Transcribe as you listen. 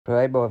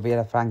Prueba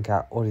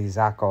Villafranca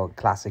Ordiziako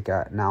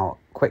Klasika. Now,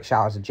 quick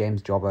shout out to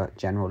James Jobber,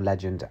 general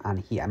legend, and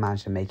he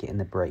managed to make it in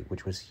the break,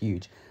 which was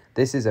huge.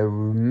 This is a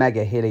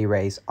mega hilly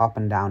race up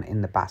and down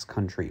in the Basque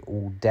Country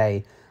all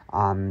day.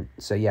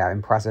 So yeah,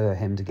 impressive of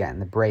him to get in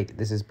the break.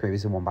 This is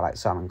previously won by like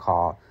Simon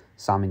Carr,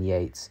 Simon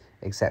Yates,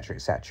 etc.,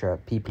 etc.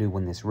 People who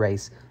win this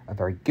race are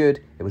very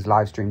good. It was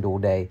live streamed all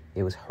day.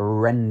 It was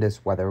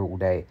horrendous weather all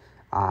day.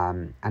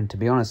 And to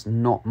be honest,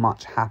 not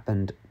much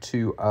happened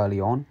too early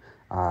on.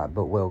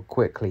 But we'll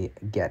quickly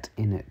get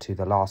into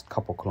the last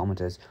couple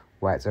kilometers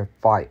where it's a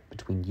fight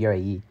between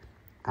UAE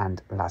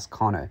and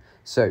Lazcano.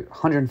 So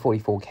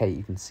 144k,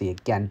 you can see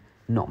again,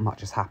 not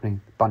much is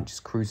happening. The bunch is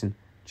cruising,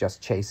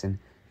 just chasing.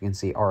 You can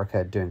see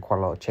Orica doing quite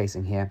a lot of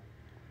chasing here.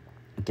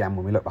 Again,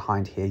 when we look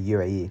behind here,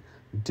 UAE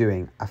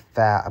doing a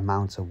fair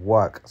amount of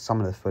work. Some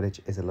of the footage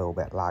is a little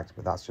bit lagged,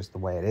 but that's just the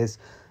way it is.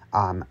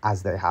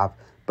 As they have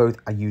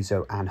both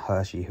Ayuso and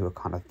Hershey, who are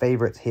kind of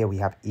favourites. Here we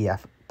have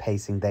EF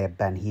pacing. They have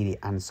Ben Healy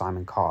and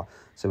Simon Carr.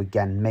 So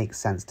again, makes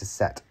sense to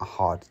set a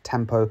hard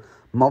tempo.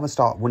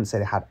 Movistar wouldn't say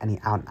they had any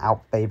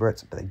out-and-out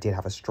favourites, but they did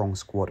have a strong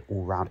squad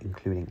all round,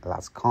 including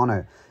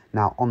Lazcano.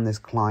 Now, on this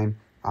climb,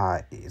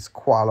 it's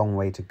quite a long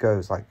way to go.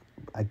 It's like,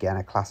 again,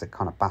 a classic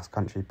kind of Basque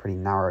Country, pretty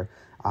narrow.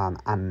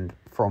 And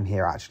from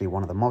here, actually,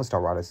 one of the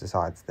Movistar riders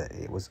decides that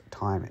it was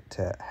time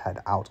to head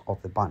out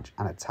of the bunch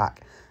and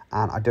attack.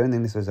 And I don't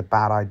think this was a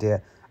bad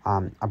idea.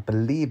 I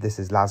believe this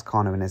is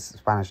Lazcano in his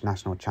Spanish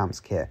national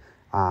champs kit.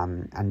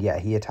 And yeah,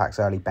 he attacks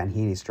early. Ben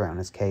Healy straight on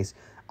his case.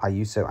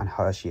 Ayuso and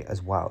Hershey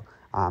as well.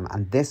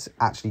 And this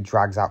actually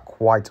drags out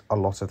quite a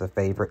lot of the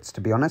favourites,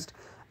 to be honest.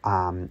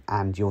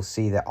 And you'll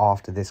see that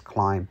after this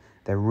climb,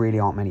 there really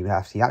aren't many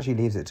left. He actually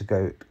leaves it to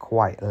go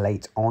quite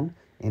late on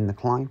in the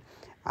climb.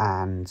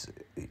 And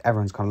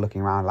everyone's kind of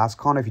looking around.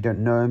 Lazcano, if you don't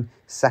know him,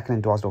 second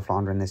in Dwars door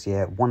Flandern this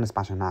year, won the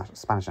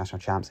Spanish national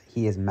champs.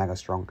 He is mega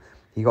strong.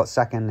 He got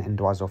second in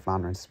Dwars door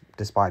Flandern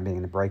despite being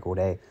in the break all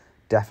day.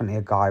 Definitely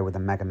a guy with a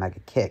mega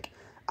kick.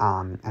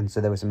 And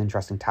so there were some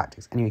interesting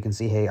tactics. Anyway, you can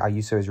see here,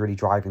 Ayuso is really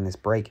driving this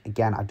break.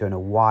 Again, I don't know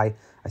why.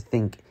 I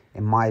think,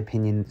 in my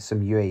opinion,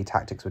 some UAE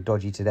tactics were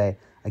dodgy today.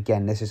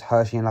 Again, this is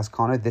Hershey and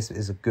Lazcano. This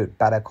is a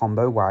better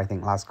combo where I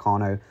think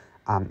Lazcano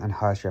and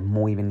Hershey are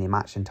more evenly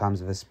matched in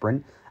terms of a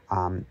sprint.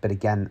 But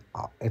again,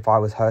 if I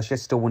was Hershey, it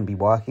still wouldn't be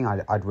working.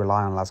 I'd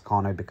rely on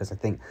Lazcano because I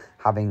think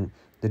having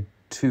the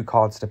two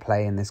cards to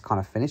play in this kind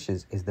of finish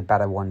is the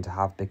better one to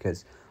have,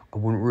 because I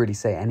wouldn't really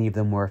say any of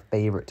them were a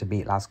favourite to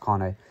beat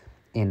Lazcano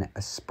in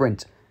a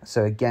sprint.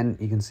 So again,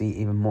 you can see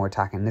even more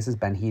attacking. This is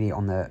Ben Healy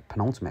on the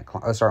penultimate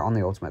climb, on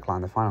the ultimate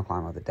climb, the final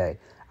climb of the day.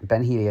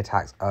 Ben Healy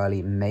attacks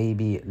early,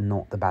 maybe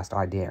not the best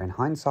idea in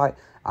hindsight,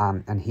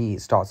 and he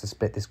starts to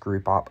split this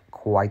group up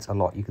quite a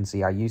lot. You can see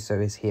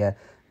Ayuso is here,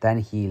 then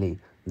Healy,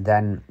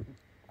 then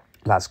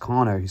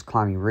Lazcano, who's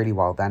climbing really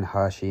well, then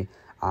Hershey,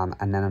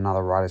 and then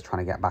another rider's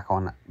trying to get back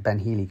on. Ben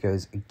Healy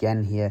goes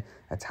again here,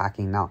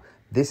 attacking. Now,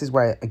 this is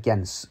where,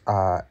 again,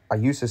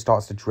 Ayuso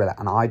starts to drill it,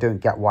 and I don't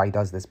get why he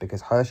does this,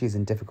 because Hershey's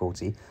in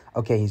difficulty.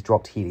 Okay, he's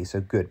dropped Healy, so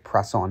good,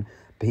 press on.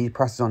 But he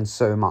presses on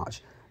so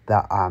much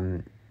that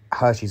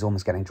Hershey's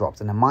almost getting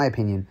dropped. And in my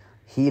opinion,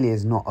 Healy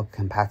is not a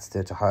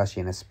competitor to Hershey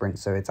in a sprint,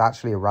 so it's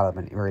actually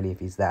irrelevant, really, if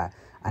he's there.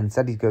 And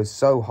instead, he goes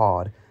so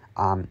hard,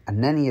 and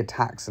then he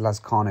attacks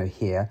Lazcano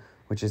here,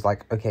 which is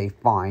like, okay,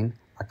 fine,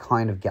 I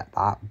kind of get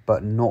that,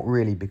 but not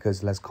really,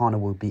 because Lazcano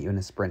will beat you in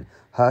a sprint.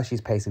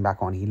 Hershey's pacing back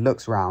on, he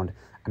looks round,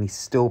 and he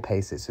still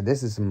paces. So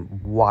this is some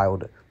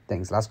wild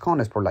things.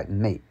 Lazcano's probably like,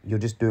 mate, you're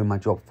just doing my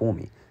job for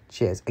me.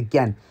 Cheers.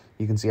 Again,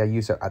 you can see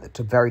Ayuso at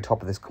the very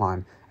top of this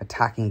climb,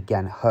 attacking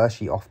again,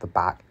 Hershey off the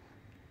back.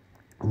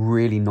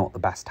 Really not the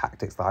best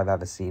tactics that I've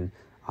ever seen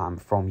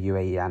from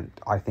UAE. And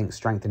I think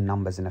strength in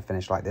numbers in a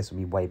finish like this would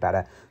be way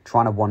better.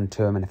 Trying to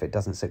one-two him, and if it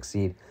doesn't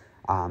succeed,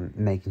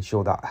 making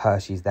sure that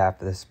Hershey's there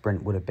for the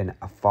sprint would have been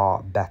a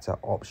far better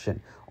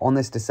option. On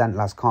this descent,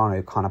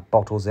 Lazcano kind of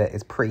bottles it.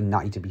 It's pretty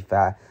nutty, to be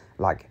fair.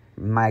 Like,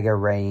 mega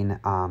rain,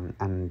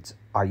 and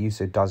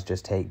Ayuso does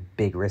just take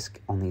big risk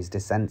on these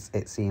descents,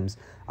 it seems.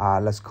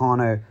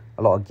 Lazcano,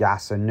 a lot of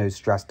gas, so no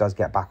stress, does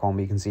get back on,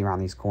 but you can see around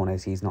these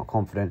corners he's not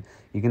confident.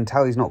 You can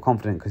tell he's not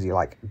confident because he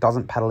like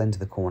doesn't pedal into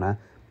the corner,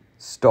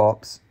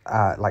 stops,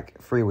 like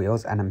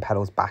freewheels, and then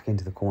pedals back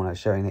into the corner,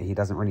 showing that he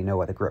doesn't really know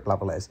where the grip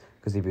level is,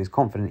 because if he was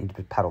confident, he'd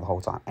just pedal the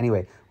whole time.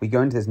 Anyway, we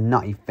go into this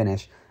nutty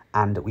finish,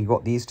 and we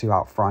got these two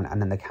out front,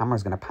 and then the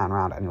camera's going to pan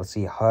around, and you'll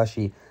see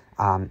Hershey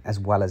as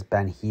well as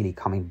Ben Healy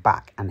coming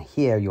back. And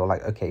here you're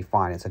like, okay,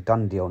 fine, it's a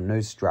done deal, no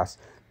stress.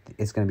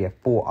 It's going to be a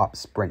 4-up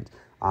sprint.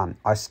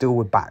 I still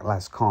would back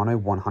Lazcano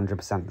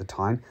 100% of the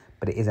time,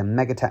 but it is a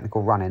mega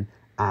technical run-in,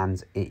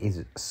 and it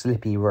is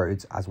slippy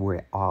roads, as we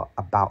are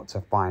about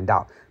to find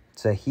out.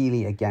 So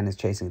Healy again is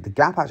chasing. The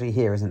gap actually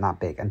here isn't that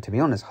big, and to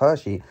be honest,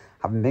 Hershey,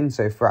 having been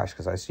so fresh,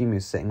 because I assume he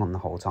was sitting on the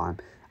whole time,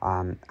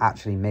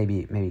 actually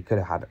maybe could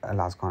have had a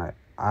Lazcano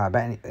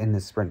in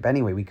the sprint. But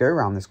anyway, we go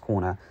around this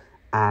corner,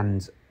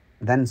 and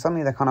then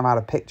suddenly they're kind of out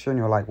of picture, and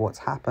you're like, what's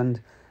happened?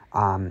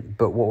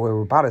 But what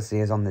we're about to see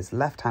is on this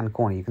left-hand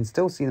corner, you can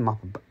still see them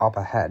up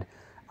ahead.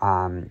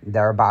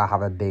 They're about to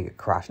have a big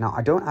crash. Now,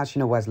 I don't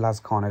actually know where's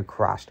Lezcano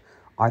crashed.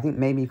 I think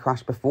maybe he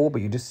crashed before,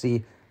 but you just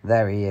see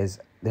there he is,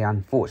 the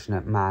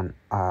unfortunate man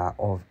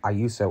of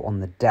Ayuso on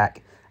the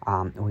deck.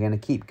 We're going to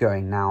keep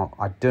going now.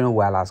 I don't know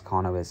where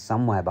Lezcano is,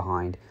 somewhere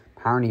behind.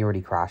 Apparently he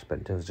already crashed,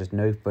 but there was just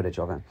no footage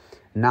of it.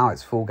 Now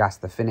it's full gas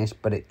to the finish,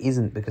 but it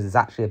isn't because there's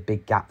actually a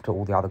big gap to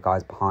all the other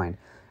guys behind.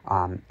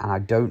 And I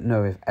don't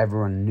know if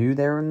everyone knew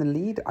they were in the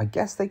lead. I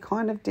guess they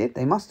kind of did.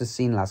 They must have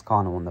seen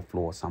Lezcano on the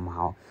floor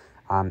somehow.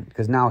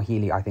 Because now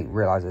Healy, I think,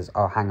 realizes,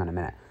 oh, hang on a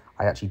minute.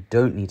 I actually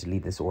don't need to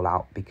lead this all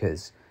out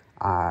because,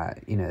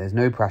 there's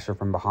no pressure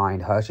from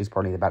behind. Hershey's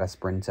probably the better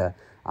sprinter.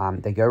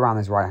 They go around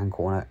this right-hand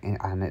corner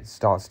and it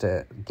starts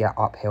to get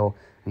uphill.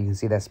 And you can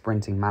see they're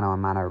sprinting mano a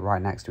mano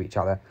right next to each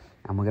other.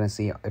 And we're going to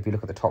see, if you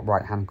look at the top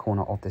right-hand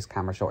corner of this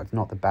camera shot, it's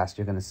not the best.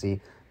 You're going to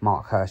see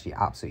Mark Hershey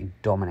absolutely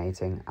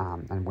dominating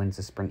and wins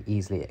the sprint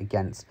easily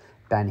against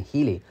Ben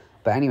Healy.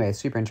 But anyway,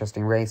 super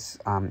interesting race.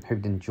 Hope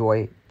you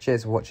enjoy.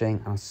 Cheers for watching,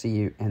 and I'll see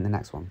you in the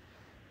next one.